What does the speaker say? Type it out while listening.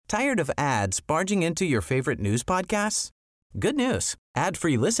Tired of ads barging into your favorite news podcasts? Good news.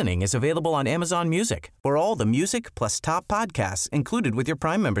 Ad-free listening is available on Amazon Music for all the music plus top podcasts included with your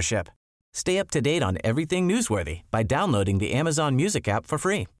Prime membership. Stay up to date on everything newsworthy by downloading the Amazon Music app for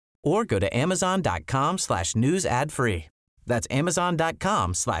free or go to amazon.com/news ad free. That's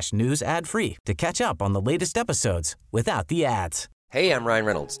amazon.com/news ad free to catch up on the latest episodes without the ads. Hey, I'm Ryan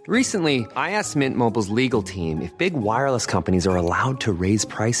Reynolds. Recently, I asked Mint Mobile's legal team if big wireless companies are allowed to raise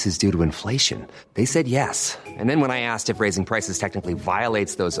prices due to inflation. They said yes. And then when I asked if raising prices technically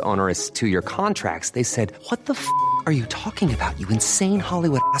violates those onerous two-year contracts, they said, "What the f*** are you talking about, you insane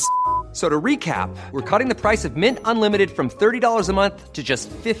Hollywood ass?" So to recap, we're cutting the price of Mint Unlimited from $30 a month to just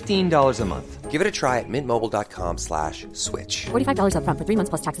 $15 a month. Give it a try at mintmobile.com/switch. $45 up front for 3 months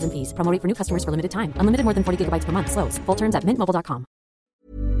plus taxes and fees. Promo rate for new customers for limited time. Unlimited more than 40 gigabytes per month. Slows full terms at mintmobile.com.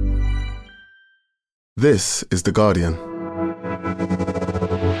 This is The Guardian.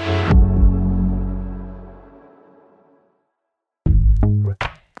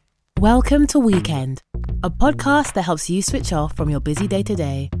 Welcome to Weekend, a podcast that helps you switch off from your busy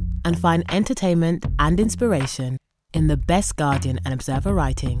day-to-day and find entertainment and inspiration in the best Guardian and Observer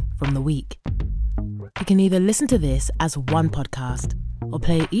writing from the week. You can either listen to this as one podcast or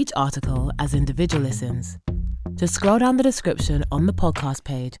play each article as individual listens. Just scroll down the description on the podcast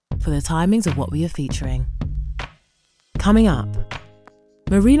page for the timings of what we are featuring. Coming up,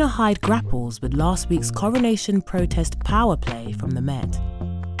 Marina Hyde grapples with last week's coronation protest power play from the Met.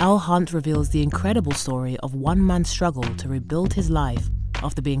 Elle Hunt reveals the incredible story of one man's struggle to rebuild his life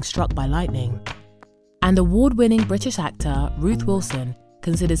after being struck by lightning. And award-winning British actor Ruth Wilson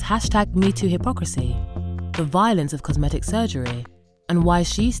considers #MeToo hypocrisy, the violence of cosmetic surgery, and why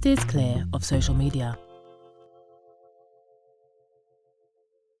she steers clear of social media.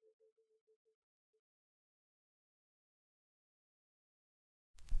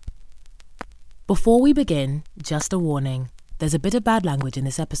 Before we begin, just a warning, there's a bit of bad language in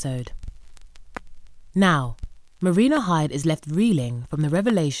this episode. Now, Marina Hyde is left reeling from the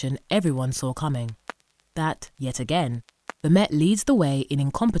revelation everyone saw coming. That, yet again, the Met leads the way in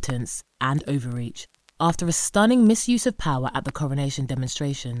incompetence and overreach after a stunning misuse of power at the coronation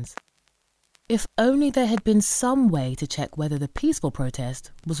demonstrations. If only there had been some way to check whether the peaceful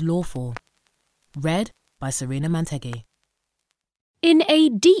protest was lawful. Read by Serena Mantegi. In a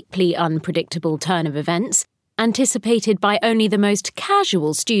deeply unpredictable turn of events, anticipated by only the most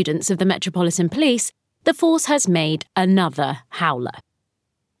casual students of the Metropolitan Police, the force has made another howler.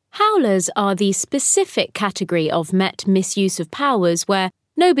 Howlers are the specific category of Met misuse of powers where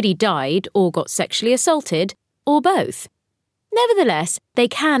nobody died or got sexually assaulted, or both. Nevertheless, they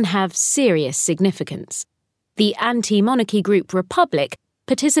can have serious significance. The anti-monarchy group Republic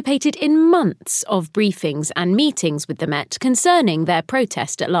participated in months of briefings and meetings with the Met concerning their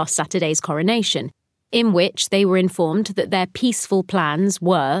protest at last Saturday's coronation, in which they were informed that their peaceful plans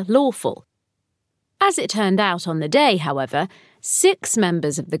were lawful. As it turned out on the day, however, 6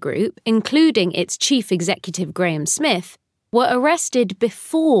 members of the group, including its chief executive Graham Smith, were arrested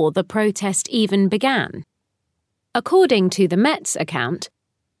before the protest even began. According to the Met's account,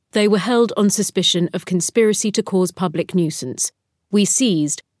 they were held on suspicion of conspiracy to cause public nuisance. We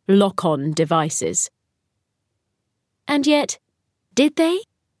seized lock-on devices. And yet, did they?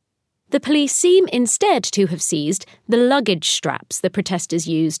 The police seem instead to have seized the luggage straps the protesters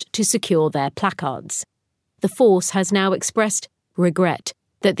used to secure their placards. The force has now expressed regret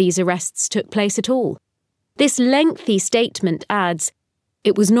that these arrests took place at all. This lengthy statement adds,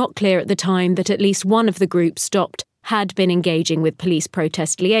 "It was not clear at the time that at least one of the groups stopped had been engaging with police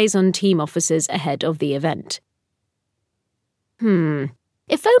protest liaison team officers ahead of the event."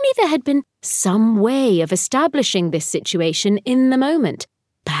 If only there had been some way of establishing this situation in the moment,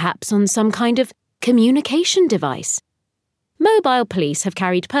 perhaps on some kind of communication device. Mobile police have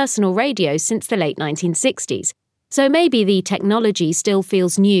carried personal radios since the late 1960s, so maybe the technology still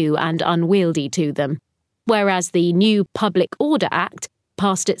feels new and unwieldy to them, whereas the new Public Order Act,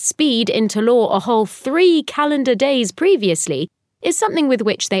 passed at speed into law a whole 3 calendar days previously, is something with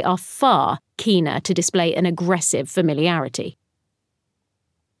which they are far keener to display an aggressive familiarity.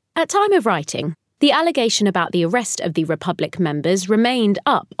 At time of writing, the allegation about the arrest of the Republic members remained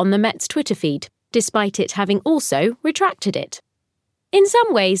up on the Met's Twitter feed, despite it having also retracted it. In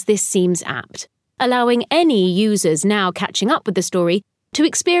some ways, this seems apt, allowing any users now catching up with the story to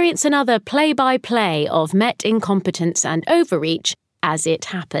experience another play-by-play of Met incompetence and overreach as it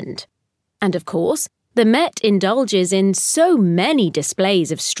happened. And of course, the Met indulges in so many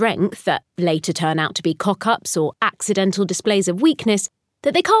displays of strength that later turn out to be cock-ups or accidental displays of weakness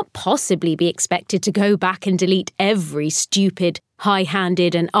that they can't possibly be expected to go back and delete every stupid,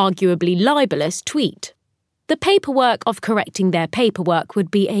 high-handed and arguably libelous tweet. The paperwork of correcting their paperwork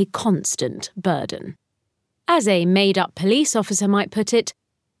would be a constant burden. As a made-up police officer might put it,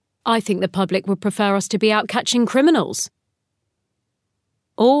 I think the public would prefer us to be out catching criminals.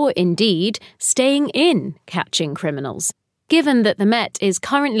 Or, indeed, staying in catching criminals, given that the Met is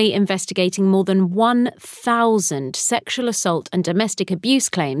currently investigating more than 1,000 sexual assault and domestic abuse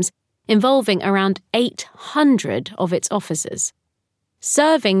claims involving around 800 of its officers.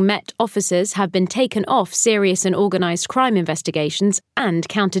 Serving Met officers have been taken off serious and organised crime investigations and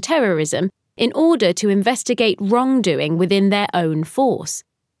counter-terrorism in order to investigate wrongdoing within their own force.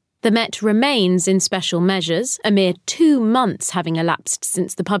 The Met remains in special measures, a mere 2 months having elapsed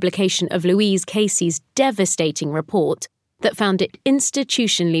since the publication of Louise Casey's devastating report that found it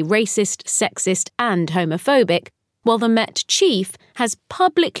institutionally racist, sexist and homophobic, while the Met chief has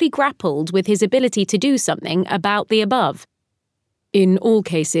publicly grappled with his ability to do something about the above. In all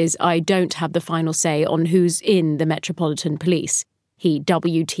cases, I don't have the final say on who's in the Metropolitan Police. He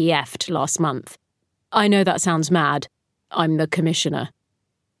WTF'd last month. I know that sounds mad. I'm the commissioner.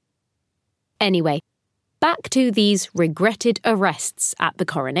 Anyway, back to these regretted arrests at the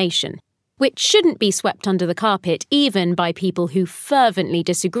coronation, which shouldn't be swept under the carpet even by people who fervently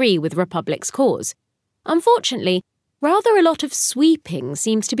disagree with Republic's cause. Unfortunately, rather a lot of sweeping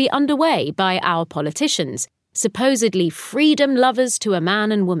seems to be underway by our politicians, supposedly freedom lovers to a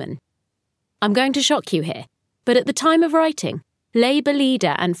man and woman. I'm going to shock you here, but at the time of writing, Labour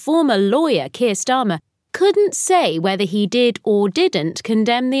leader and former lawyer Keir Starmer couldn't say whether he did or didn't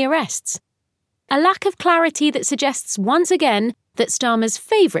condemn the arrests. A lack of clarity that suggests once again that Starmer's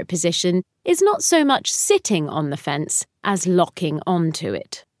favourite position is not so much sitting on the fence as locking onto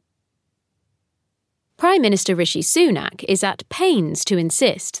it. Prime Minister Rishi Sunak is at pains to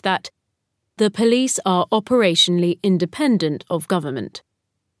insist that the police are operationally independent of government,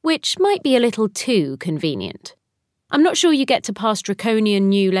 which might be a little too convenient. I'm not sure you get to pass draconian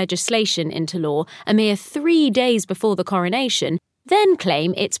new legislation into law a mere 3 days before the coronation, then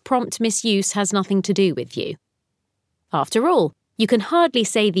claim its prompt misuse has nothing to do with you. After all, you can hardly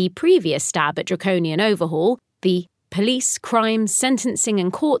say the previous stab at draconian overhaul, the Police, Crime, Sentencing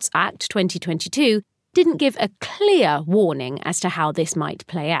and Courts Act 2022, didn't give a clear warning as to how this might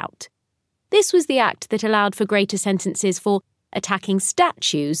play out. This was the act that allowed for greater sentences for attacking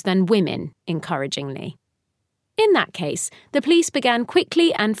statues than women, encouragingly. In that case, the police began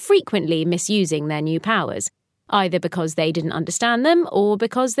quickly and frequently misusing their new powers, either because they didn't understand them or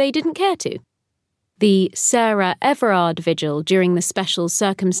because they didn't care to. The Sarah Everard vigil during the special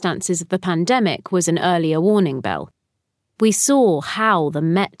circumstances of the pandemic was an earlier warning bell. We saw how the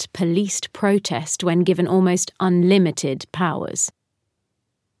Met policed protest when given almost unlimited powers.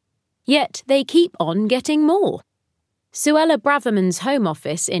 Yet they keep on getting more. Suella Braverman's Home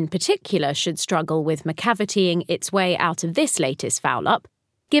Office in particular should struggle with McCavitying its way out of this latest foul-up,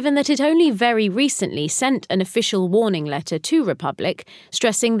 given that it only very recently sent an official warning letter to Republic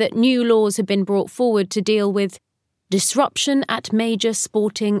stressing that new laws have been brought forward to deal with disruption at major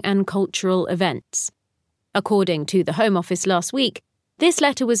sporting and cultural events. According to the Home Office last week, this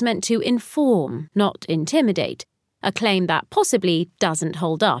letter was meant to inform, not intimidate, a claim that possibly doesn't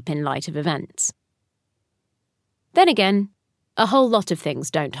hold up in light of events. Then again, a whole lot of things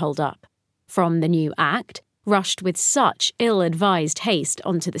don't hold up. From the new Act, rushed with such ill-advised haste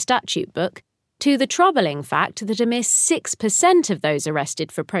onto the statute book, to the troubling fact that a mere 6% of those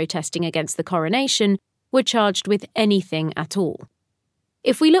arrested for protesting against the coronation were charged with anything at all.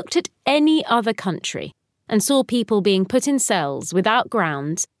 If we looked at any other country and saw people being put in cells without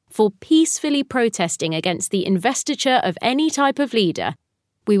grounds for peacefully protesting against the investiture of any type of leader,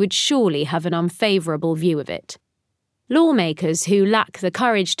 we would surely have an unfavourable view of it. Lawmakers who lack the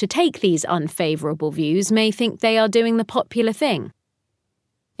courage to take these unfavourable views may think they are doing the popular thing.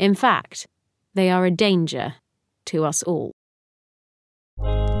 In fact, they are a danger to us all.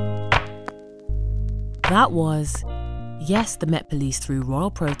 That was Yes, the Met Police threw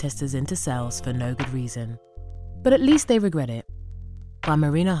royal protesters into cells for no good reason, but at least they regret it, by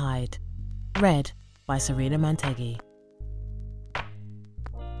Marina Hyde, read by Serena Manteghi.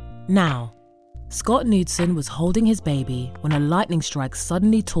 Now, Scott Knudsen was holding his baby when a lightning strike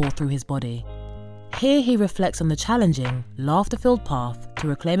suddenly tore through his body. Here he reflects on the challenging, laughter-filled path to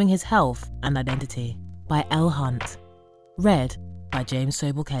reclaiming his health and identity, by Elle Hunt, read by James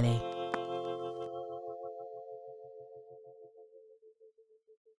Sobel Kelly.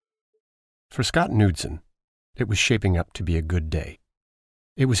 For Scott Knudsen, it was shaping up to be a good day.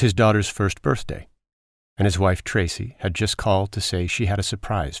 It was his daughter's first birthday, and his wife Tracy had just called to say she had a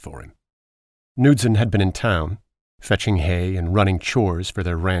surprise for him. Knudsen had been in town, fetching hay and running chores for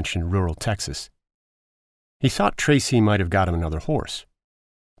their ranch in rural Texas. He thought Tracy might have got him another horse,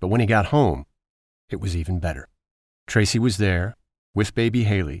 but when he got home, it was even better. Tracy was there with baby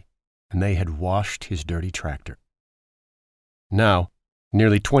Haley, and they had washed his dirty tractor. Now,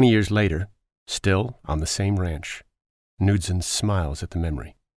 nearly 20 years later, still on the same ranch, Knudsen smiles at the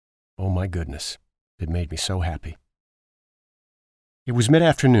memory. Oh my goodness, it made me so happy. It was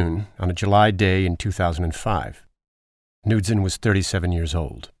mid-afternoon on a July day in 2005. Knudsen was 37 years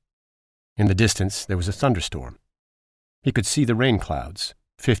old. In the distance, there was a thunderstorm. He could see the rain clouds,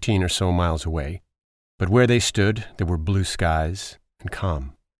 15 or so miles away, but where they stood, there were blue skies and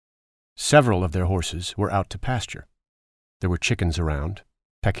calm. Several of their horses were out to pasture. There were chickens around,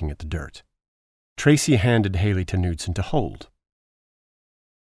 pecking at the dirt. Tracy handed Haley to Knudsen to hold.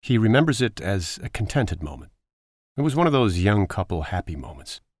 He remembers it as a contented moment. It was one of those young couple happy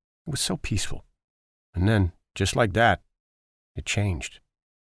moments. It was so peaceful. And then, just like that, it changed.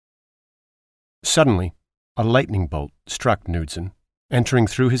 Suddenly, a lightning bolt struck Knudsen, entering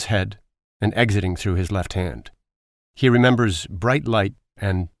through his head and exiting through his left hand. He remembers bright light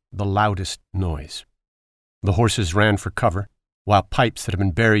and the loudest noise. The horses ran for cover, while pipes that had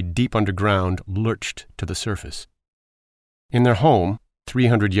been buried deep underground lurched to the surface. In their home,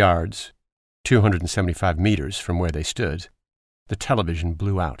 300 yards, 275 meters from where they stood, the television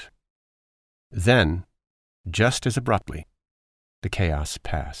blew out. Then, just as abruptly, the chaos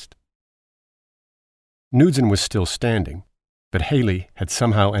passed. Knudsen was still standing, but Haley had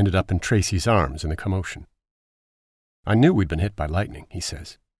somehow ended up in Tracy's arms in the commotion. I knew we'd been hit by lightning, he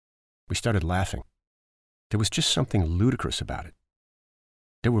says. We started laughing. There was just something ludicrous about it.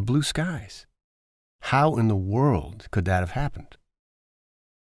 There were blue skies. How in the world could that have happened?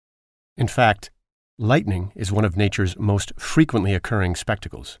 In fact, lightning is one of nature's most frequently occurring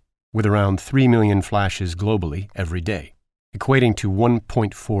spectacles, with around 3 million flashes globally every day, equating to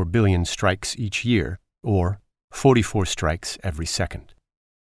 1.4 billion strikes each year, or 44 strikes every second.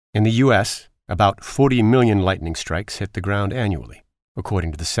 In the U.S., about 40 million lightning strikes hit the ground annually,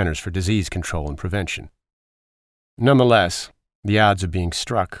 according to the Centers for Disease Control and Prevention. Nonetheless, the odds of being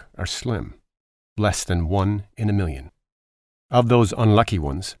struck are slim, less than 1 in a million. Of those unlucky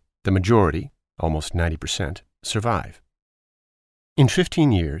ones, the majority, almost 90%, survive. In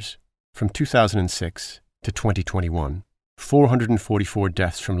 15 years, from 2006 to 2021, 444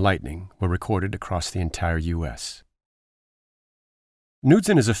 deaths from lightning were recorded across the entire U.S.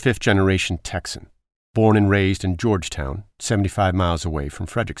 Knudsen is a fifth-generation Texan, born and raised in Georgetown, 75 miles away from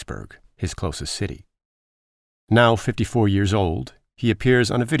Fredericksburg, his closest city. Now 54 years old, he appears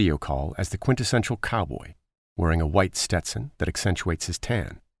on a video call as the quintessential cowboy, wearing a white Stetson that accentuates his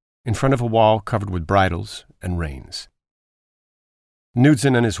tan, in front of a wall covered with bridles and reins.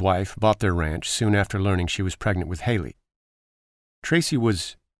 Knudsen and his wife bought their ranch soon after learning she was pregnant with Haley. Tracy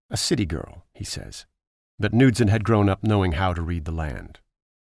was a city girl, he says, but Knudsen had grown up knowing how to read the land,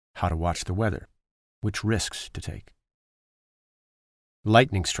 how to watch the weather, which risks to take.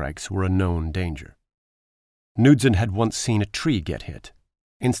 Lightning strikes were a known danger. Knudsen had once seen a tree get hit,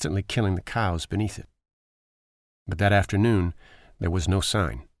 instantly killing the cows beneath it. But that afternoon, there was no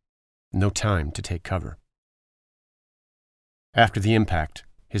sign, no time to take cover. After the impact,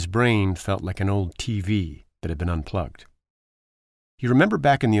 his brain felt like an old TV that had been unplugged. You remember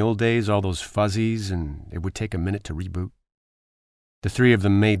back in the old days, all those fuzzies, and it would take a minute to reboot? The three of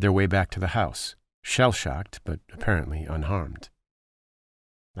them made their way back to the house, shell-shocked, but apparently unharmed.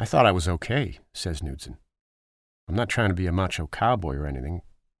 I thought I was okay, says Knudsen. I'm not trying to be a macho cowboy or anything.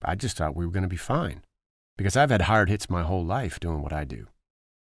 I just thought we were going to be fine, because I've had hard hits my whole life doing what I do.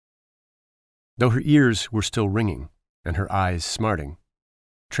 Though her ears were still ringing and her eyes smarting,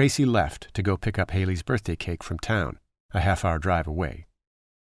 Tracy left to go pick up Haley's birthday cake from town, a half-hour drive away.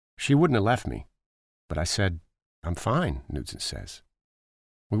 She wouldn't have left me, but I said, I'm fine, Knudsen says.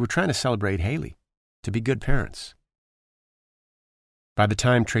 We were trying to celebrate Haley, to be good parents. By the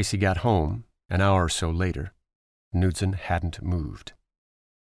time Tracy got home, an hour or so later, Knudsen hadn't moved.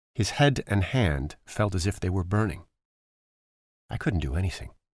 His head and hand felt as if they were burning. I couldn't do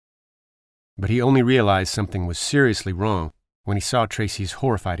anything. But he only realized something was seriously wrong when he saw Tracy's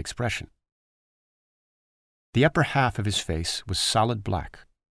horrified expression. The upper half of his face was solid black.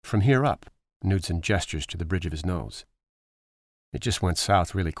 From here up, Knudsen gestures to the bridge of his nose. It just went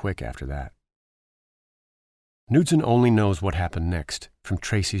south really quick after that. Knudsen only knows what happened next from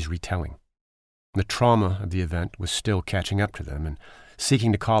Tracy's retelling. The trauma of the event was still catching up to them, and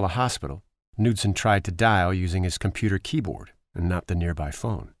seeking to call a hospital, Knudsen tried to dial using his computer keyboard and not the nearby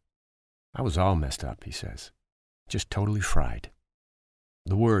phone. I was all messed up, he says. Just totally fried.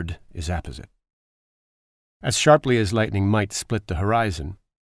 The word is apposite. As sharply as lightning might split the horizon,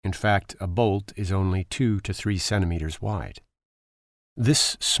 in fact, a bolt is only 2 to 3 centimeters wide.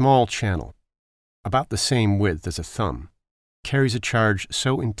 This small channel, about the same width as a thumb, carries a charge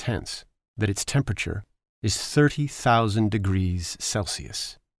so intense that its temperature is 30,000 degrees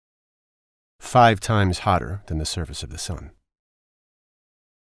Celsius, 5 times hotter than the surface of the sun.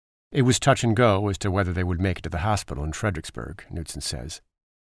 It was touch and go as to whether they would make it to the hospital in Fredericksburg, Knudsen says.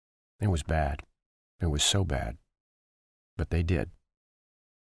 It was bad. It was so bad. But they did.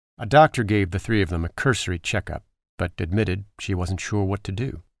 A doctor gave the 3 of them a cursory checkup, but admitted she wasn't sure what to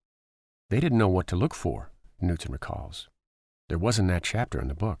do. They didn't know what to look for, Knudsen recalls. There wasn't that chapter in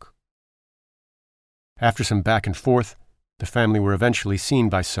the book. After some back and forth, the family were eventually seen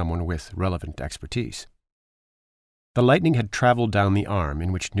by someone with relevant expertise. The lightning had traveled down the arm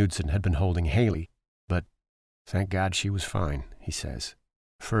in which Knudsen had been holding Haley, but thank God she was fine, he says,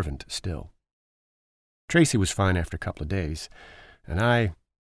 fervent still. Tracy was fine after a couple of days, and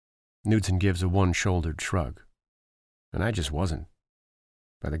Knudsen gives a one-shouldered shrug. And I just wasn't.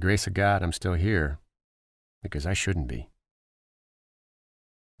 By the grace of God, I'm still here, because I shouldn't be.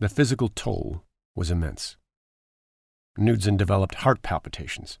 The physical toll was immense. Knudsen developed heart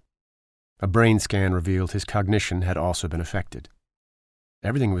palpitations. A brain scan revealed his cognition had also been affected.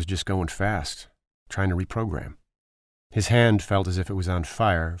 Everything was just going fast, trying to reprogram. His hand felt as if it was on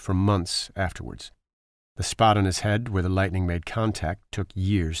fire for months afterwards. The spot on his head where the lightning made contact took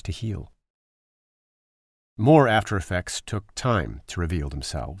years to heal. More after effects took time to reveal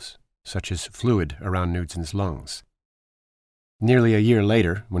themselves, such as fluid around Knudsen's lungs. Nearly a year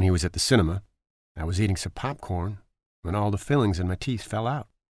later, when he was at the cinema, I was eating some popcorn when all the fillings in my teeth fell out,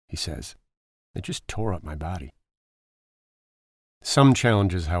 he says. It just tore up my body. Some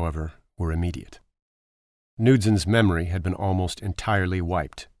challenges, however, were immediate. Knudsen's memory had been almost entirely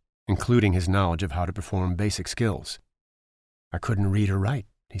wiped, including his knowledge of how to perform basic skills. I couldn't read or write,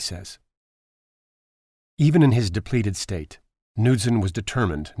 he says. Even in his depleted state, Knudsen was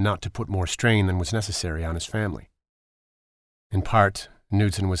determined not to put more strain than was necessary on his family. In part,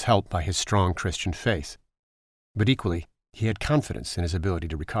 Knudsen was helped by his strong Christian faith, but equally, he had confidence in his ability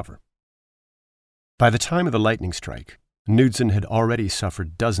to recover. By the time of the lightning strike, Knudsen had already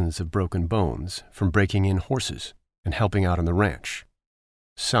suffered dozens of broken bones from breaking in horses and helping out on the ranch.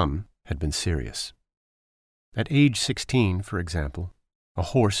 Some had been serious. At age 16, for example, a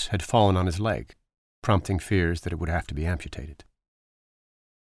horse had fallen on his leg, prompting fears that it would have to be amputated.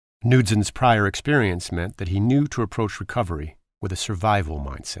 Knudsen's prior experience meant that he knew to approach recovery with a survival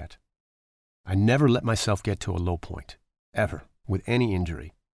mindset. I never let myself get to a low point, ever, with any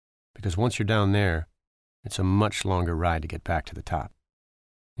injury, because once you're down there, it's a much longer ride to get back to the top.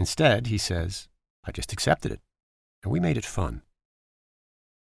 Instead, he says, I just accepted it, and we made it fun.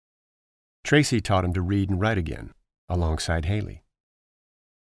 Tracy taught him to read and write again, alongside Haley.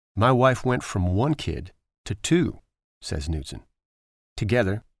 My wife went from 1 kid to 2, says Knudsen.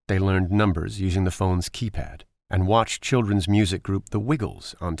 Together, they learned numbers using the phone's keypad and watched children's music group The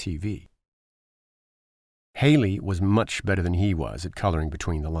Wiggles on TV. Haley was much better than he was at coloring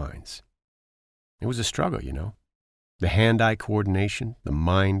between the lines. It was a struggle, you know. The hand-eye coordination, the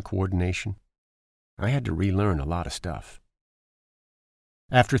mind coordination. I had to relearn a lot of stuff.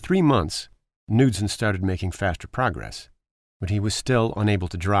 After 3 months, Knudsen started making faster progress, but he was still unable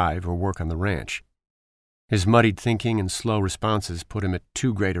to drive or work on the ranch. His muddied thinking and slow responses put him at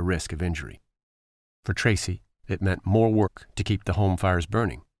too great a risk of injury. For Tracy, it meant more work to keep the home fires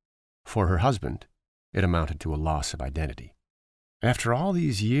burning. For her husband, it amounted to a loss of identity. After all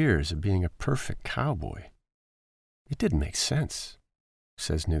these years of being a perfect cowboy, it didn't make sense,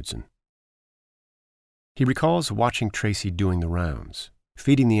 says Knudsen. He recalls watching Tracy doing the rounds,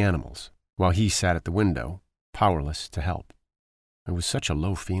 feeding the animals, while he sat at the window, powerless to help. It was such a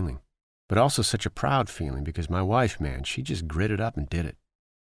low feeling, but also such a proud feeling because my wife, man, she just gritted up and did it.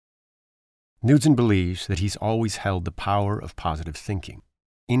 Knudsen believes that he's always held the power of positive thinking,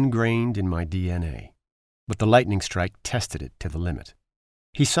 ingrained in my DNA. But the lightning strike tested it to the limit.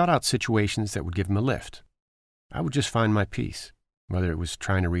 He sought out situations that would give him a lift. I would just find my peace, whether it was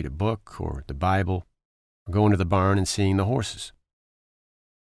trying to read a book or the Bible, or going to the barn and seeing the horses.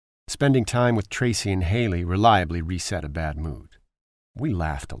 Spending time with Tracy and Haley reliably reset a bad mood. We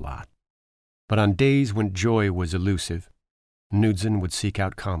laughed a lot. But on days when joy was elusive, Knudsen would seek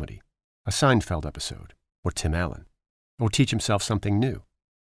out comedy, a Seinfeld episode, or Tim Allen, or teach himself something new.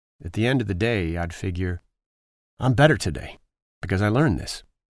 At the end of the day, I'd figure, I'm better today because I learned this.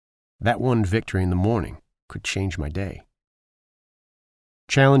 That one victory in the morning could change my day.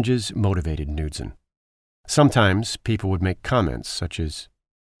 Challenges motivated Knudsen. Sometimes people would make comments such as,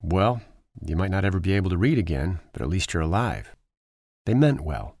 well, You might not ever be able to read again, but at least you're alive. They meant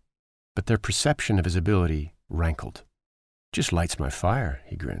well, but their perception of his ability rankled. Just lights my fire,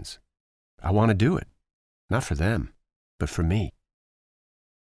 he grins. I want to do it. Not for them, but for me.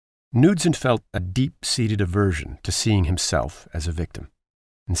 Knudsen felt a deep-seated aversion to seeing himself as a victim.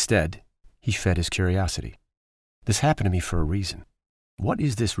 Instead, he fed his curiosity. This happened to me for a reason. What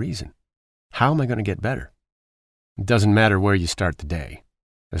is this reason? How am I going to get better? It doesn't matter where you start the day,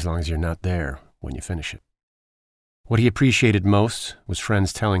 as long as you're not there when you finish it. What he appreciated most was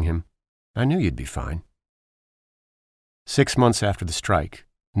friends telling him, I knew you'd be fine. 6 months after the strike,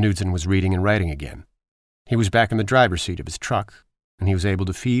 Knudsen was reading and writing again. He was back in the driver's seat of his truck, and he was able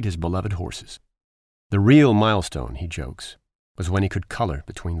to feed his beloved horses. The real milestone, he jokes, was when he could color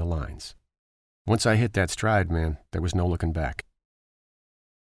between the lines. Once I hit that stride, man, there was no looking back.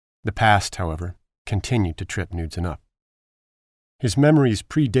 The past, however, continued to trip Knudsen up. His memories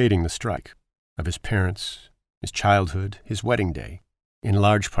predating the strike, of his parents, his childhood, his wedding day, in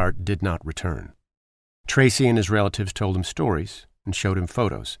large part did not return. Tracy and his relatives told him stories and showed him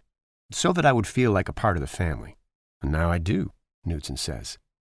photos, so that I would feel like a part of the family. And now I do, Knudsen says.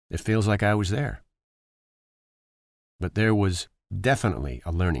 It feels like I was there. But there was definitely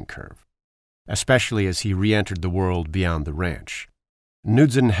a learning curve, especially as he re-entered the world beyond the ranch.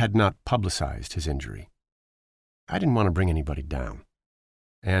 Knudsen had not publicized his injury. I didn't want to bring anybody down.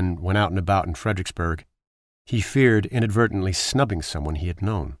 And when out and about in Fredericksburg, he feared inadvertently snubbing someone he had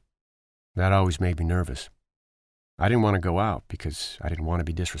known. That always made me nervous. I didn't want to go out because I didn't want to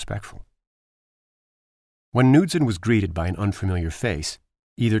be disrespectful. When Knudsen was greeted by an unfamiliar face,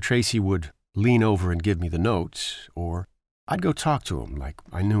 either Tracy would lean over and give me the notes, or I'd go talk to him like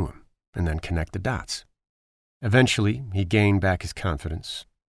I knew him, and then connect the dots. Eventually, he gained back his confidence,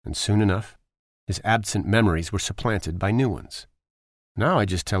 and soon enough, his absent memories were supplanted by new ones. Now I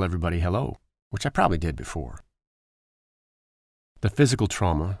just tell everybody hello, which I probably did before. The physical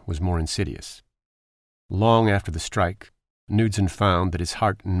trauma was more insidious. Long after the strike, Knudsen found that his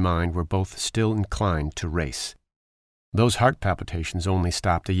heart and mind were both still inclined to race. Those heart palpitations only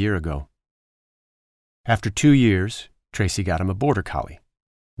stopped a year ago. After 2 years, Tracy got him a border collie.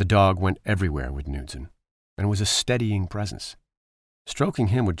 The dog went everywhere with Knudsen and was a steadying presence. Stroking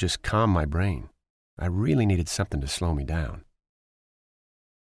him would just calm my brain. I really needed something to slow me down.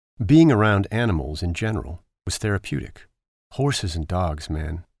 Being around animals in general was therapeutic. Horses and dogs,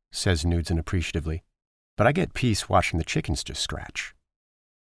 man, says Knudsen appreciatively, but I get peace watching the chickens just scratch.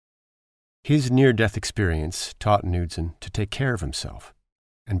 His near-death experience taught Knudsen to take care of himself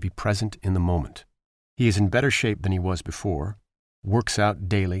and be present in the moment. He is in better shape than he was before, works out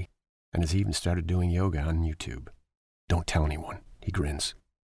daily, and has even started doing yoga on YouTube. Don't tell anyone, he grins.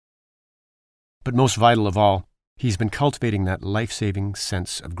 But most vital of all, he's been cultivating that life-saving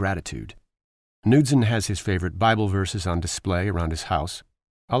sense of gratitude. Knudsen has his favorite Bible verses on display around his house,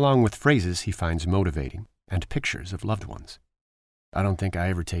 along with phrases he finds motivating and pictures of loved ones. I don't think I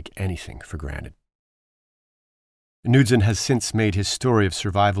ever take anything for granted. Knudsen has since made his story of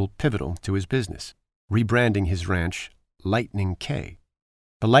survival pivotal to his business, rebranding his ranch Lightning K.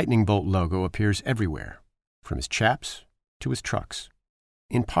 The lightning bolt logo appears everywhere, from his chaps to his trucks.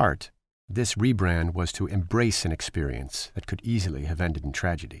 In part, this rebrand was to embrace an experience that could easily have ended in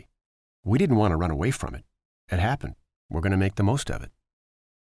tragedy. We didn't want to run away from it. It happened. We're going to make the most of it.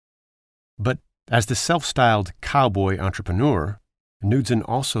 But as the self-styled cowboy entrepreneur, Knudsen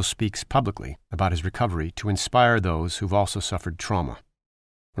also speaks publicly about his recovery to inspire those who've also suffered trauma,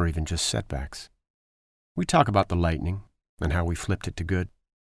 or even just setbacks. We talk about the lightning and how we flipped it to good.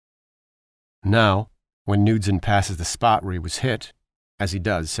 Now, when Knudsen passes the spot where he was hit, as he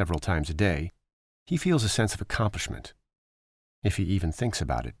does several times a day, he feels a sense of accomplishment, if he even thinks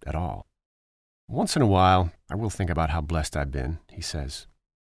about it at all. Once in a while, I will think about how blessed I've been, he says,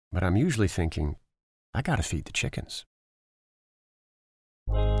 but I'm usually thinking, I gotta feed the chickens.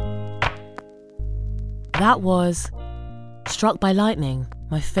 That was Struck by Lightning,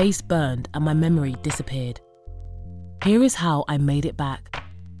 My Face Burned and My Memory Disappeared. Here is How I Made It Back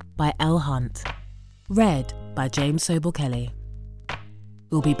by L. Hunt. Read by James Sobel Kelly.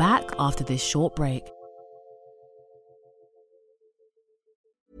 We'll be back after this short break.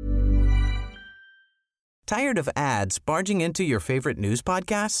 Tired of ads barging into your favorite news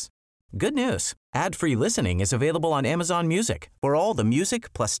podcasts? Good news. Ad-free listening is available on Amazon Music for all the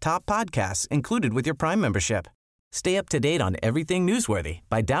music plus top podcasts included with your Prime membership. Stay up to date on everything newsworthy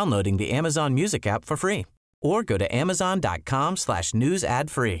by downloading the Amazon Music app for free or go to amazon.com/news ad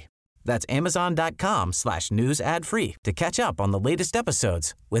free. That's amazon.com/news ad free to catch up on the latest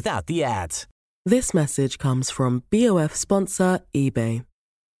episodes without the ads. This message comes from BOF sponsor eBay.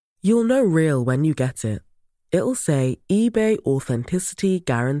 You'll know real when you get it. It'll say eBay Authenticity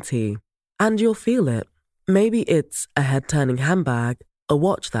Guarantee. And you'll feel it. Maybe it's a head-turning handbag, a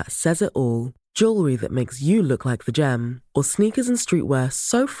watch that says it all, jewelry that makes you look like the gem, or sneakers and streetwear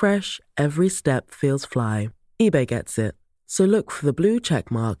so fresh every step feels fly. eBay gets it. So look for the blue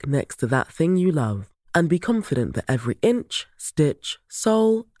check mark next to that thing you love. And be confident that every inch, stitch,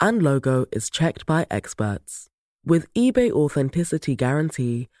 sole, and logo is checked by experts. With eBay Authenticity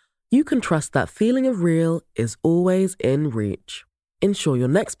Guarantee, you can trust that feeling of real is always in reach. Ensure your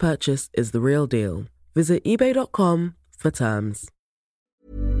next purchase is the real deal. Visit ebay.com for terms.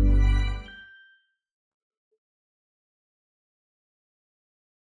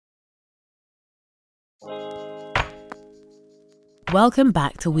 Welcome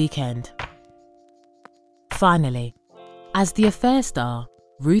back to Weekend. Finally, as the affair star,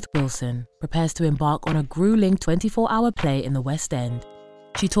 Ruth Wilson prepares to embark on a grueling 24-hour play in the West End.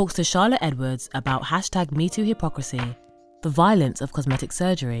 She talks to Charlotte Edwards about #MeToo hypocrisy, the violence of cosmetic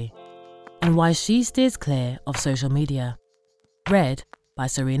surgery, and why she steers clear of social media. Read by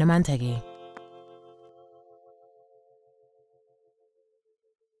Serena Mantegi.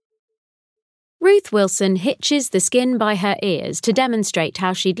 Ruth Wilson hitches the skin by her ears to demonstrate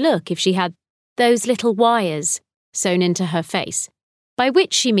how she'd look if she had those little wires sewn into her face, by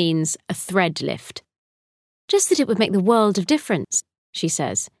which she means a thread lift. Just that it would make the world of difference, she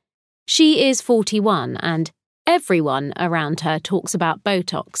says. She is 41 and everyone around her talks about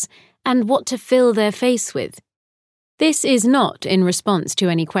Botox and what to fill their face with. This is not in response to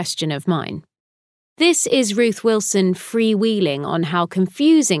any question of mine. This is Ruth Wilson freewheeling on how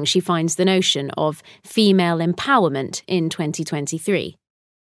confusing she finds the notion of female empowerment in 2023.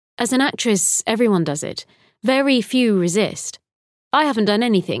 As an actress, everyone does it. Very few resist. I haven't done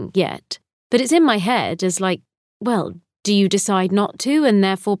anything yet, but it's in my head as like, well, do you decide not to and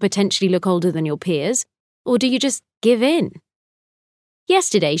therefore potentially look older than your peers? Or do you just give in?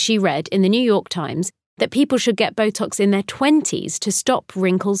 Yesterday, she read in the New York Times that people should get Botox in their 20s to stop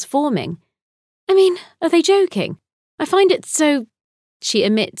wrinkles forming. I mean, are they joking? I find it so... She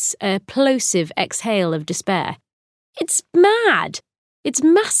emits a plosive exhale of despair. It's mad. It's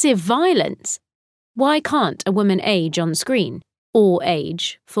massive violence. Why can't a woman age on screen? Or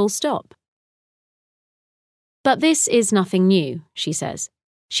age, full stop? But this is nothing new, she says.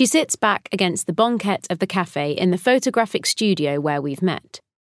 She sits back against the banquette of the cafe in the photographic studio where we've met.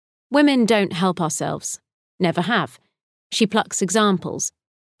 Women don't help ourselves. Never have. She plucks examples.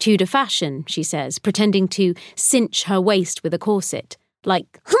 Tudor fashion, she says, pretending to cinch her waist with a corset,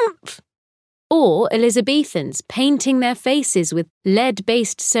 like humph! Or Elizabethans painting their faces with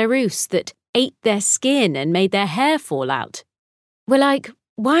lead-based ceruse that ate their skin and made their hair fall out. We're like,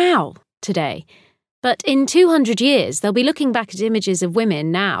 wow, today. But in 200 years, they'll be looking back at images of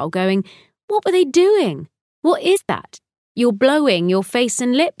women now going, what were they doing? What is that? You're blowing your face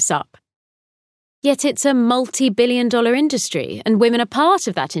and lips up. Yet it's a multi-billion-dollar industry, and women are part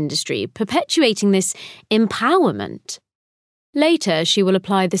of that industry, perpetuating this empowerment. Later, she will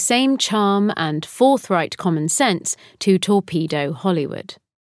apply the same charm and forthright common sense to torpedo Hollywood.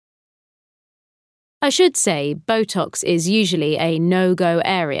 I should say Botox is usually a no-go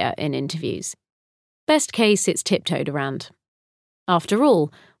area in interviews. Best case, it's tiptoed around. After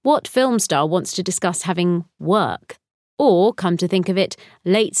all, what film star wants to discuss having work? Or, come to think of it,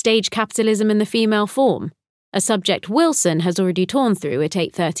 late-stage capitalism in the female form, a subject Wilson has already torn through at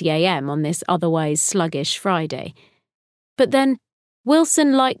 8:30 a.m. on this otherwise sluggish Friday. But then,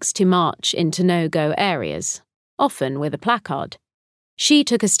 Wilson likes to march into no-go areas, often with a placard. She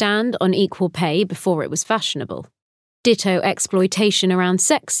took a stand on equal pay before it was fashionable. Ditto exploitation around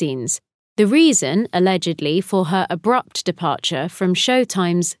sex scenes, the reason, allegedly, for her abrupt departure from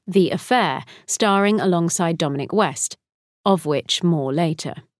Showtime's The Affair, starring alongside Dominic West, of which more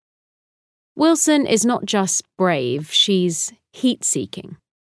later. Wilson is not just brave, she's heat-seeking.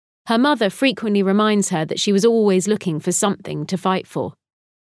 Her mother frequently reminds her that she was always looking for something to fight for.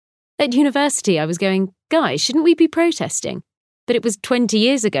 At university, I was going, guys, shouldn't we be protesting? But it was 20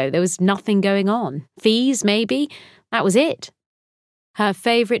 years ago, there was nothing going on. Fees, maybe. That was it. Her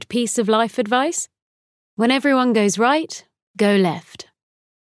favourite piece of life advice? When everyone goes right, go left.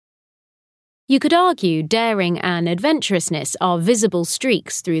 You could argue daring and adventurousness are visible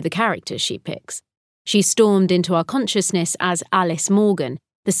streaks through the characters she picks. She stormed into our consciousness as Alice Morgan,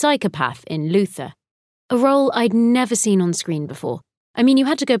 the psychopath in Luther, a role I'd never seen on screen before. I mean, you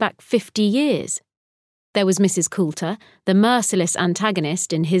had to go back 50 years. There was Mrs. Coulter, the merciless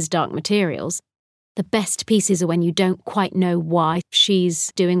antagonist in His Dark Materials. The best pieces are when you don't quite know why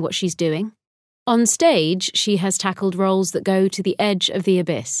she's doing what she's doing. On stage, she has tackled roles that go to the edge of the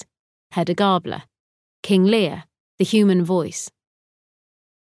abyss. Hedda Gabler, King Lear, the human voice.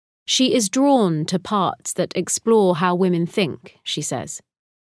 She is drawn to parts that explore how women think, she says.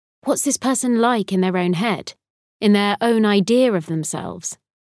 What's this person like in their own head, in their own idea of themselves?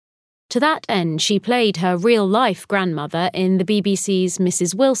 To that end, she played her real-life grandmother in the BBC's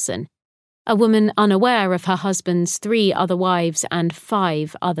Mrs. Wilson, a woman unaware of her husband's 3 other wives and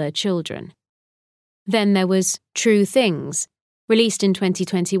 5 other children. Then there was True Things, released in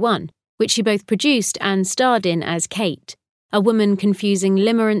 2021, which she both produced and starred in as Kate, a woman confusing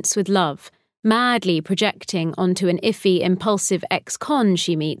limerence with love, madly projecting onto an iffy, impulsive ex-con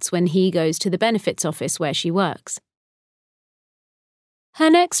she meets when he goes to the benefits office where she works. Her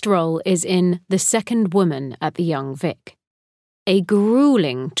next role is in The Second Woman at the Young Vic, a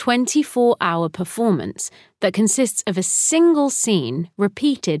grueling 24-hour performance that consists of a single scene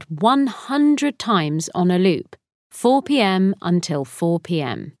repeated 100 times on a loop, 4 p.m. until 4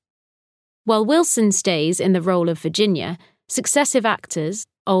 p.m. While Wilson stays in the role of Virginia, successive actors,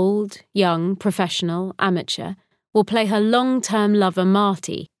 old, young, professional, amateur, will play her long-term lover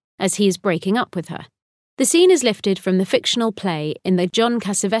Marty as he is breaking up with her. The scene is lifted from the fictional play in the John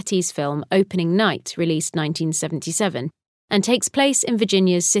Cassavetes film Opening Night, released 1977, and takes place in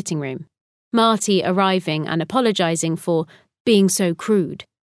Virginia's sitting room, Marty arriving and apologising for being so crude.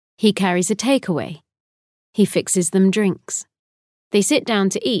 He carries a takeaway. He fixes them drinks. They sit down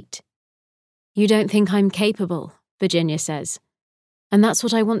to eat. "You don't think I'm capable," Virginia says. "And that's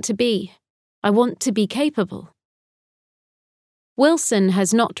what I want to be. I want to be capable." Wilson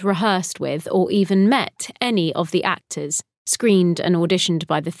has not rehearsed with or even met any of the actors, screened and auditioned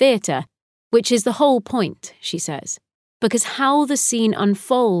by the theatre, which is the whole point, she says, because how the scene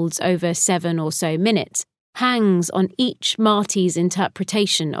unfolds over 7 or so minutes hangs on each Marty's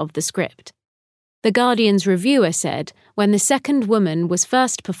interpretation of the script. The Guardian's reviewer said when The Second Woman was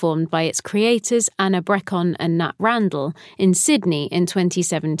first performed by its creators Anna Brecon and Nat Randall in Sydney in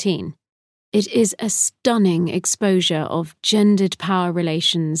 2017, "It is a stunning exposure of gendered power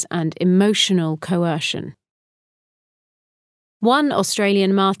relations and emotional coercion." One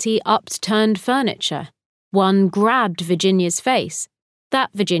Australian Marty upturned furniture. One grabbed Virginia's face.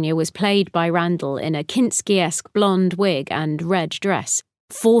 That Virginia was played by Randall in a Kinski-esque blonde wig and red dress,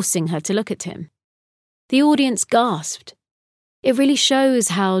 forcing her to look at him. The audience gasped. It really shows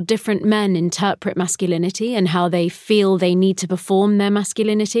how different men interpret masculinity and how they feel they need to perform their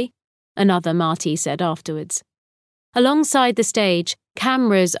masculinity, another Marty said afterwards. Alongside the stage,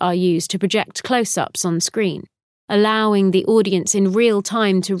 cameras are used to project close-ups on screen, allowing the audience in real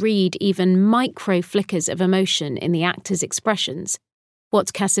time to read even micro-flickers of emotion in the actors' expressions,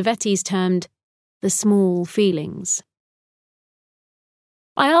 what Cassavetes termed the small feelings.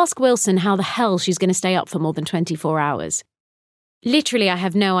 I ask Wilson how the hell she's going to stay up for more than 24 hours. "Literally, I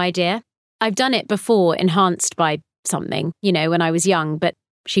have no idea. I've done it before, enhanced by something, when I was young, but,"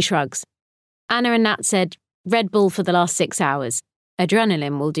 she shrugs. "Anna and Nat said, Red Bull for the last 6 hours.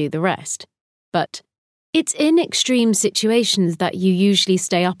 Adrenaline will do the rest. But it's in extreme situations that you usually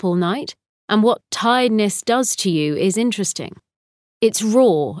stay up all night, and what tiredness does to you is interesting. It's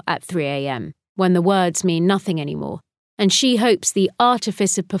raw at 3 a.m, when the words mean nothing anymore, and she hopes the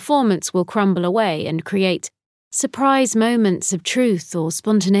artifice of performance will crumble away and create surprise moments of truth or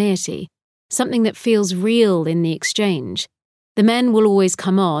spontaneity, something that feels real in the exchange. The men will always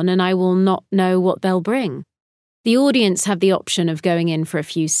come on and I will not know what they'll bring. The audience have the option of going in for a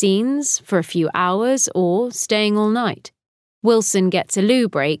few scenes, for a few hours, or staying all night. Wilson gets a loo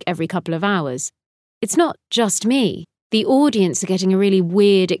break every couple of hours. It's not just me. The audience are getting a really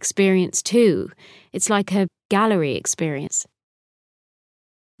weird experience too. It's like a gallery experience."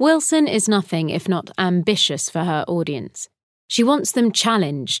 Wilson is nothing if not ambitious for her audience. She wants them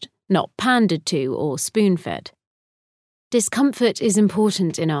challenged, not pandered to or spoon-fed. Discomfort is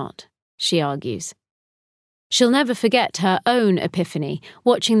important in art, she argues. She'll never forget her own epiphany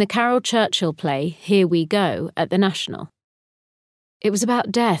watching the Carol Churchill play Here We Go at the National. "It was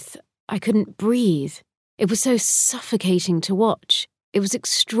about death. I couldn't breathe. It was so suffocating to watch. It was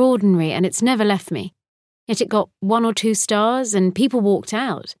extraordinary and it's never left me. Yet it got 1 or 2 stars and people walked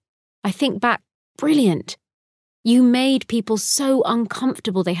out. I think back, brilliant. You made people so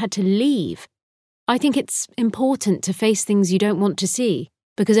uncomfortable they had to leave. I think it's important to face things you don't want to see,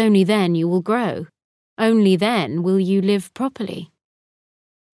 because only then you will grow. Only then will you live properly."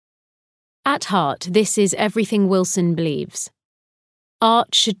 At heart, this is everything Wilson believes.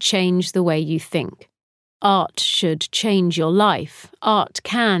 Art should change the way you think. Art should change your life. Art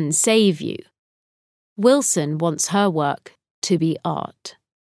can save you. Wilson wants her work to be art.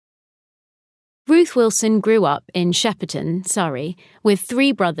 Ruth Wilson grew up in Shepperton, Surrey, with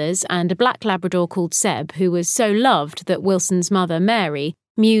 3 brothers and a black Labrador called Seb, who was so loved that Wilson's mother, Mary,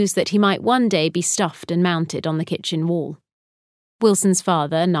 mused that he might one day be stuffed and mounted on the kitchen wall. Wilson's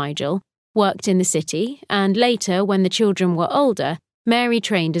father, Nigel, worked in the city, and later, when the children were older, Mary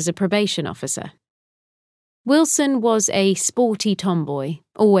trained as a probation officer. Wilson was a sporty tomboy,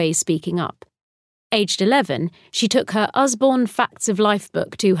 always speaking up. Aged 11, she took her Usborne Facts of Life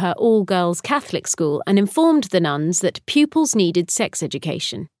book to her all-girls Catholic school and informed the nuns that pupils needed sex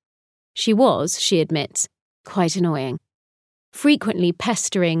education. She was, she admits, quite annoying. Frequently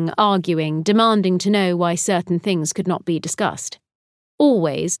pestering, arguing, demanding to know why certain things could not be discussed.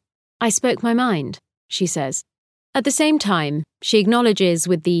 Always, I spoke my mind, she says. At the same time, she acknowledges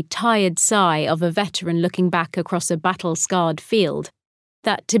with the tired sigh of a veteran looking back across a battle-scarred field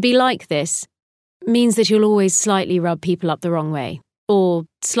that to be like this means that you'll always slightly rub people up the wrong way, or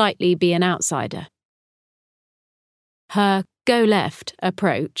slightly be an outsider. Her go-left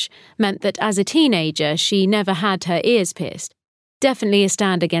approach meant that as a teenager she never had her ears pierced, definitely a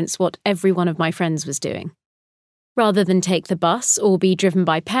stand against what every one of my friends was doing. Rather than take the bus or be driven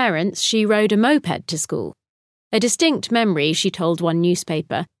by parents, she rode a moped to school. A distinct memory, she told one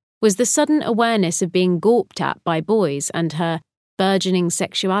newspaper, was the sudden awareness of being gawped at by boys and her burgeoning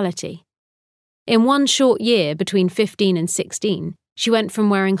sexuality. In one short year, between 15 and 16, she went from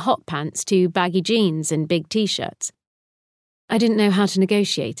wearing hot pants to baggy jeans and big t-shirts. I didn't know how to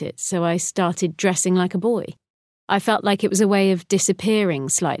negotiate it, so I started dressing like a boy. I felt like it was a way of disappearing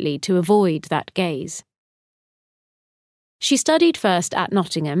slightly to avoid that gaze. She studied first at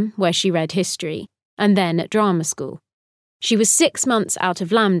Nottingham, where she read history, and then at drama school. She was 6 months out of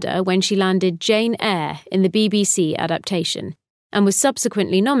LAMDA when she landed Jane Eyre in the BBC adaptation, and was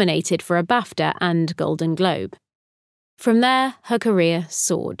subsequently nominated for a BAFTA and Golden Globe. From there, her career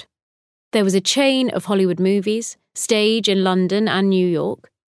soared. There was a chain of Hollywood movies, stage in London and New York.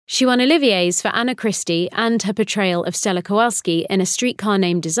 She won Olivier's for Anna Christie and her portrayal of Stella Kowalski in A Streetcar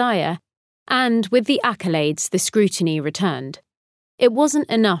Named Desire, and with the accolades, the scrutiny returned. It wasn't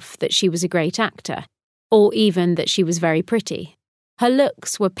enough that she was a great actor, or even that she was very pretty. Her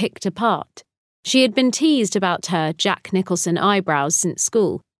looks were picked apart. She had been teased about her Jack Nicholson eyebrows since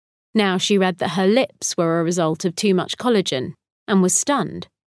school. Now she read that her lips were a result of too much collagen, and was stunned.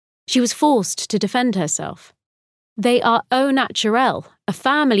 She was forced to defend herself. They are au naturel, a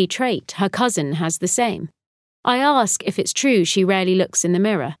family trait. Her cousin has the same. I ask if it's true she rarely looks in the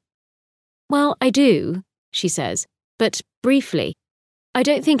mirror. Well, I do, she says, but briefly. I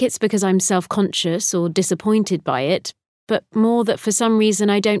don't think it's because I'm self-conscious or disappointed by it, but more that for some reason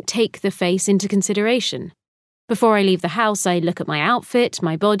I don't take the face into consideration. Before I leave the house, I look at my outfit,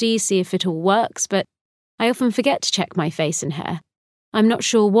 my body, see if it all works, but I often forget to check my face and hair. I'm not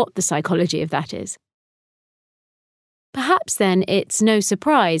sure what the psychology of that is. Perhaps then it's no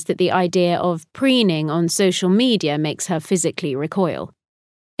surprise that the idea of preening on social media makes her physically recoil.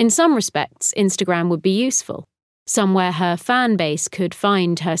 In some respects, Instagram would be useful, somewhere her fan base could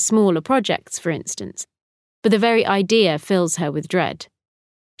find her smaller projects, for instance. But the very idea fills her with dread.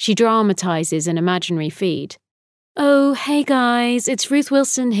 She dramatises an imaginary feed. Oh, hey guys, it's Ruth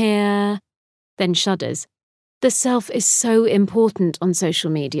Wilson here. Then shudders. The self is so important on social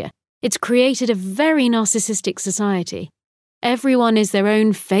media. It's created a very narcissistic society. Everyone is their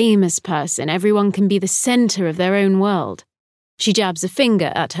own famous person. Everyone can be the centre of their own world. She jabs a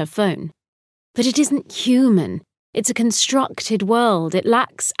finger at her phone. But it isn't human. It's a constructed world. It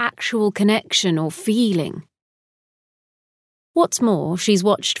lacks actual connection or feeling. What's more, she's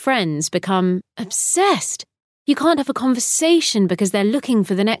watched friends become obsessed. You can't have a conversation because they're looking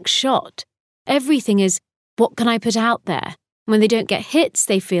for the next shot. Everything is, what can I put out there? When they don't get hits,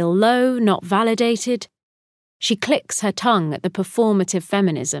 they feel low, not validated. She clicks her tongue at the performative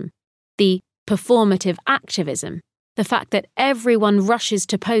feminism, the performative activism, the fact that everyone rushes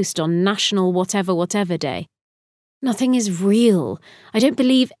to post on National Whatever Day. Nothing is real. I don't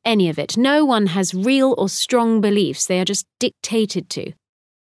believe any of it. No one has real or strong beliefs. They are just dictated to.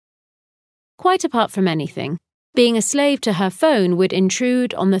 Quite apart from anything, being a slave to her phone would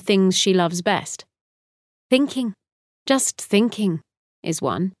intrude on the things she loves best. Thinking, just thinking, is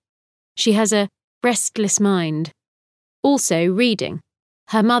one. She has a restless mind. Also reading.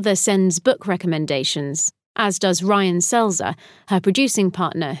 Her mother sends book recommendations, as does Ryan Selzer, her producing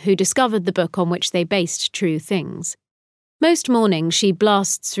partner, who discovered the book on which they based True Things. Most mornings she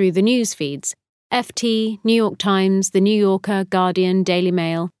blasts through the news feeds, FT, New York Times, The New Yorker, Guardian, Daily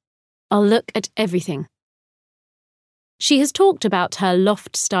Mail. I'll look at everything. She has talked about her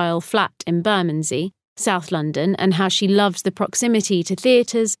loft-style flat in Bermondsey, South London, and how she loves the proximity to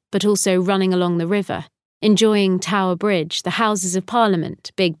theatres, but also running along the river, enjoying Tower Bridge, the Houses of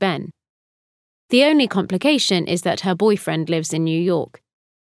Parliament, Big Ben. The only complication is that her boyfriend lives in New York.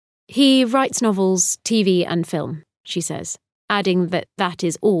 He writes novels, TV and film, she says, adding that that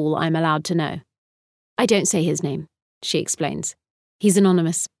is all I'm allowed to know. I don't say his name, she explains. He's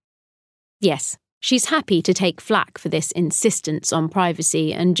anonymous. Yes, she's happy to take flack for this insistence on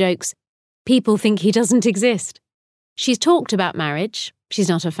privacy and jokes, people think he doesn't exist. She's talked about marriage, she's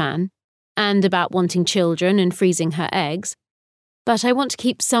not a fan, and about wanting children and freezing her eggs, but I want to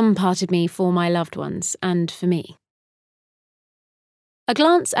keep some part of me for my loved ones and for me. A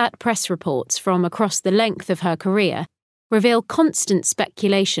glance at press reports from across the length of her career reveal constant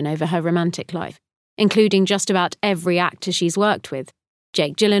speculation over her romantic life, including just about every actor she's worked with.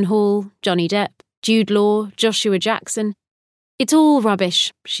 Jake Gyllenhaal, Johnny Depp, Jude Law, Joshua Jackson. It's all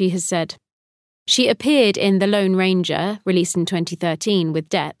rubbish, she has said. She appeared in The Lone Ranger, released in 2013, with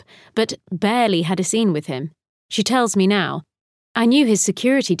Depp, but barely had a scene with him. She tells me now, I knew his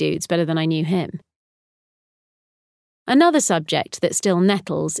security dudes better than I knew him. Another subject that still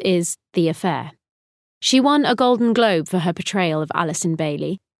nettles is the affair. She won a Golden Globe for her portrayal of Alison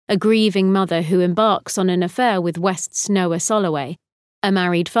Bailey, a grieving mother who embarks on an affair with West's Noah Soloway, a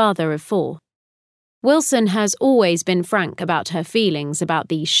married father of 4. Wilson has always been frank about her feelings about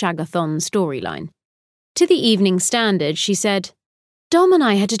the Shagathon storyline. To the Evening Standard, she said, Dom and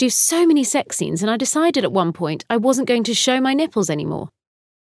I had to do so many sex scenes and I decided at one point I wasn't going to show my nipples anymore.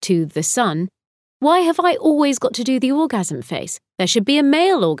 To The Sun, why have I always got to do the orgasm face? There should be a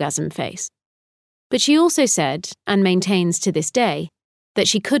male orgasm face. But she also said, and maintains to this day, that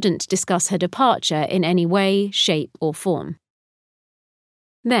she couldn't discuss her departure in any way, shape or form.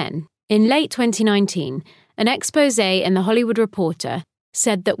 Then, in late 2019, an expose in The Hollywood Reporter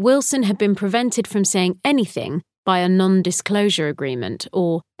said that Wilson had been prevented from saying anything by a non-disclosure agreement,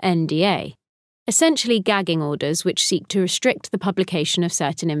 or NDA, essentially gagging orders which seek to restrict the publication of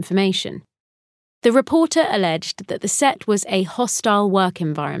certain information. The reporter alleged that the set was a hostile work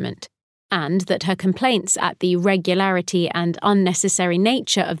environment, and that her complaints at the regularity and unnecessary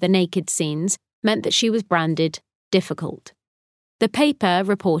nature of the naked scenes meant that she was branded difficult. The paper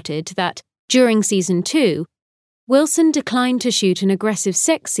reported that, during season 2, Wilson declined to shoot an aggressive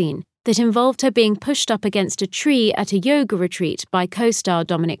sex scene that involved her being pushed up against a tree at a yoga retreat by co-star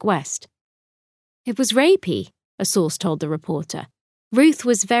Dominic West. It was rapey, a source told the reporter. Ruth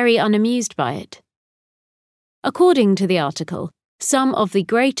was very unamused by it. According to the article, some of the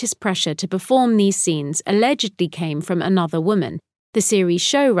greatest pressure to perform these scenes allegedly came from another woman, the series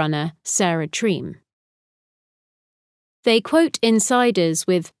showrunner Sarah Treem. They quote insiders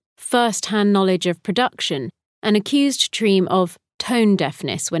with first-hand knowledge of production and accused Treem of tone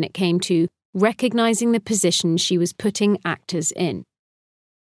deafness when it came to recognising the position she was putting actors in.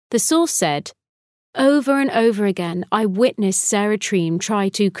 The source said, over and over again, I witnessed Sarah Treem try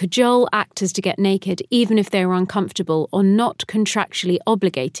to cajole actors to get naked even if they were uncomfortable or not contractually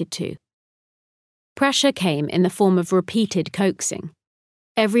obligated to. Pressure came in the form of repeated coaxing.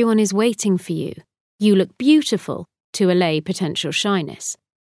 Everyone is waiting for you. You look beautiful, to allay potential shyness.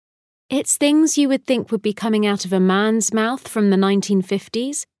 It's things you would think would be coming out of a man's mouth from the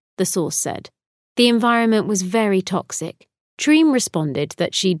 1950s, the source said. The environment was very toxic. Treem responded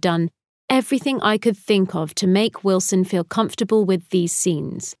that she'd done everything I could think of to make Wilson feel comfortable with these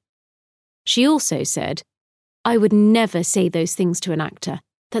scenes. She also said, I would never say those things to an actor.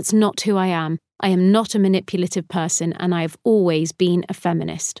 That's not who I am. I am not a manipulative person and I have always been a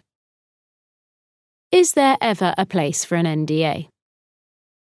feminist. Is there ever a place for an NDA?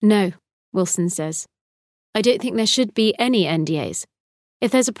 No, Wilson says. I don't think there should be any NDAs.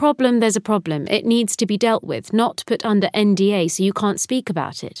 If there's a problem, there's a problem. It needs to be dealt with, not put under NDA so you can't speak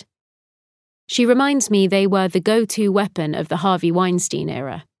about it. She reminds me they were the go-to weapon of the Harvey Weinstein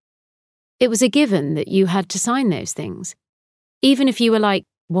era. It was a given that you had to sign those things. Even if you were like,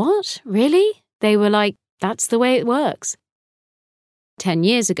 what, really? They were like, that's the way it works. 10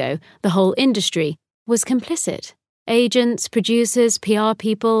 years ago, the whole industry was complicit. Agents, producers, PR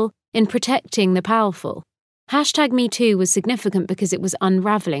people, in protecting the powerful. #MeToo was significant because it was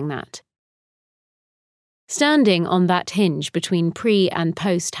unravelling that. Standing on that hinge between pre- and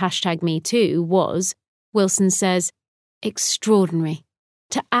post #MeToo was, Wilson says, extraordinary.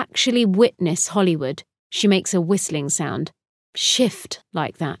 To actually witness Hollywood, she makes a whistling sound, shift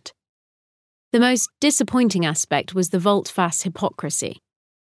like that. The most disappointing aspect was the volte-face hypocrisy.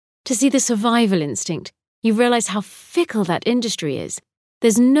 To see the survival instinct, you realise how fickle that industry is.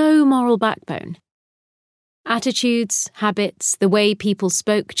 There's no moral backbone. Attitudes, habits, the way people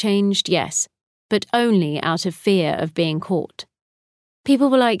spoke changed, yes, but only out of fear of being caught. People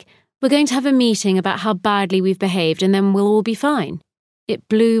were like, "We're going to have a meeting about how badly we've behaved and then we'll all be fine." It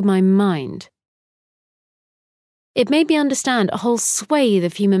blew my mind. It made me understand a whole swathe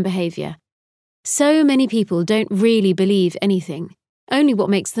of human behaviour. So many people don't really believe anything, only what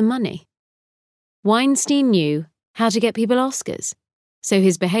makes them money. Weinstein knew how to get people Oscars, so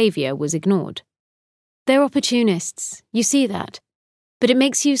his behaviour was ignored. They're opportunists, you see that. But it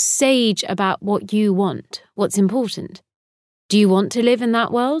makes you sage about what you want, what's important. Do you want to live in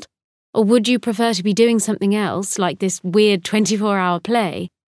that world? Or would you prefer to be doing something else, like this weird 24-hour play,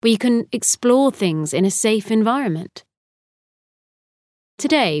 where you can explore things in a safe environment?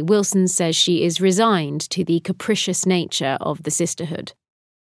 Today, Wilson says she is resigned to the capricious nature of the sisterhood.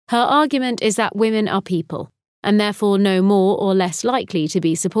 Her argument is that women are people, and therefore no more or less likely to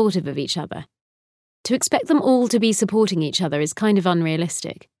be supportive of each other. To expect them all to be supporting each other is kind of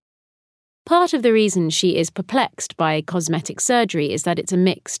unrealistic. Part of the reason she is perplexed by cosmetic surgery is that it's a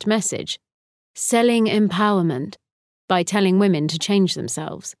mixed message, selling empowerment by telling women to change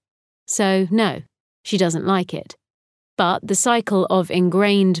themselves. So, no, she doesn't like it. But the cycle of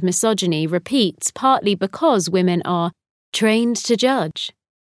ingrained misogyny repeats partly because women are trained to judge,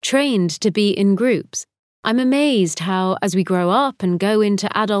 trained to be in groups. I'm amazed how, as we grow up and go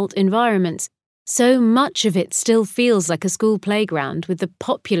into adult environments, so much of it still feels like a school playground with the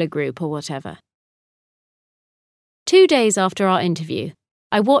popular group or whatever. 2 days after our interview,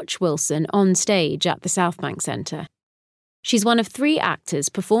 I watch Wilson on stage at the Southbank Centre. She's one of 3 actors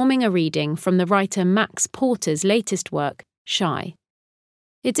performing a reading from the writer Max Porter's latest work, Shy.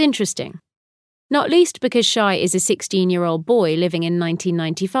 It's interesting, not least because Shy is a 16-year-old boy living in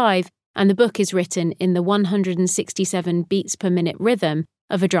 1995, and the book is written in the 167 beats per minute rhythm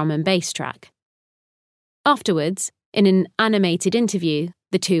of a drum and bass track. Afterwards, in an animated interview,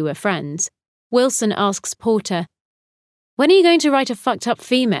 the two are friends, Wilson asks Porter, "When are you going to write a fucked up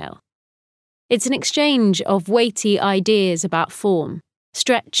female?" It's an exchange of weighty ideas about form,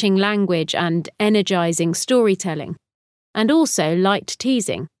 stretching language and energizing storytelling, and also light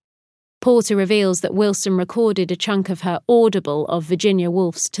teasing. Porter reveals that Wilson recorded a chunk of her audible of Virginia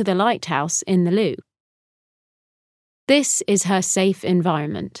Woolf's To the Lighthouse in the loo. This is her safe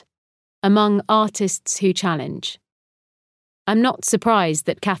environment, among artists who challenge. I'm not surprised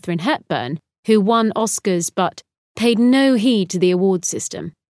that Katharine Hepburn, who won Oscars but paid no heed to the award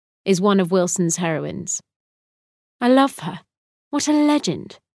system, is one of Wilson's heroines. I love her. What a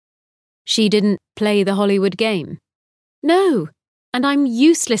legend. She didn't play the Hollywood game. No, and I'm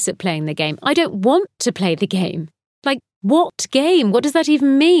useless at playing the game. I don't want to play the game. Like, what game? What does that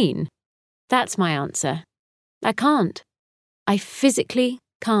even mean? That's my answer. I can't. I physically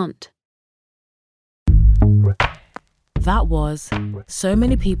can't. That was So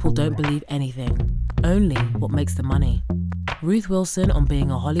Many People Don't Believe Anything, Only What Makes Them Money. Ruth Wilson on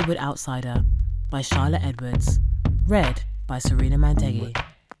Being a Hollywood Outsider by Charlotte Edwards. Read by Serena Mantegi.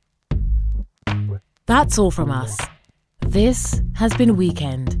 That's all from us. This has been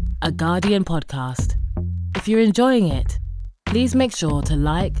Weekend, a Guardian podcast. If you're enjoying it, please make sure to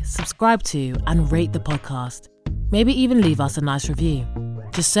like, subscribe to, and rate the podcast. Maybe even leave us a nice review.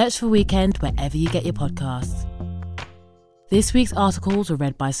 Just search for Weekend wherever you get your podcasts. This week's articles were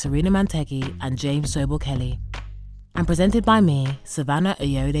read by Serena Mantegi and James Sobel-Kelly, and presented by me, Savannah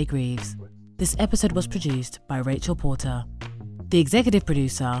Oyode-Greaves. This episode was produced by Rachel Porter. The executive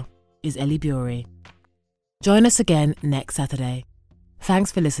producer is Ellie Bury. Join us again next Saturday.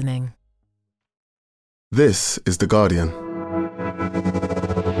 Thanks for listening. This is The Guardian.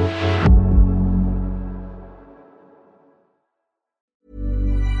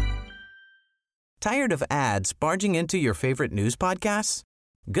 Tired of ads barging into your favorite news podcasts?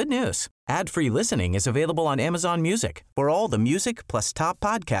 Good news. Ad-free listening is available on Amazon Music for all the music plus top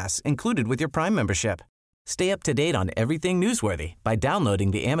podcasts included with your Prime membership. Stay up to date on everything newsworthy by downloading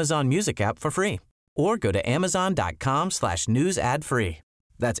the Amazon Music app for free or go to amazon.com/news ad free.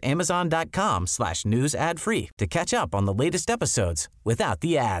 That's amazon.com/news ad free to catch up on the latest episodes without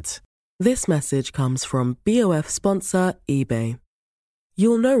the ads. This message comes from BOF sponsor eBay.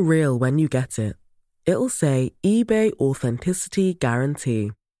 You'll know real when you get it. It'll say eBay Authenticity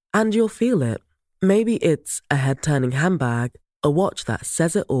Guarantee. And you'll feel it. Maybe it's a head-turning handbag, a watch that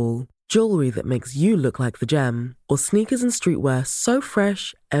says it all, jewelry that makes you look like the gem, or sneakers and streetwear so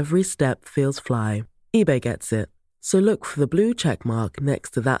fresh every step feels fly. eBay gets it. So look for the blue check mark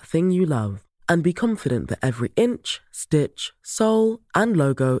next to that thing you love and be confident that every inch, stitch, sole, and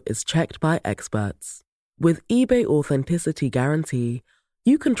logo is checked by experts. With eBay Authenticity Guarantee,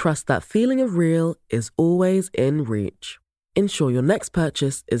 you can trust that feeling of real is always in reach. Ensure your next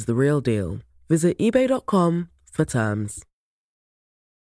purchase is the real deal. Visit ebay.com for terms.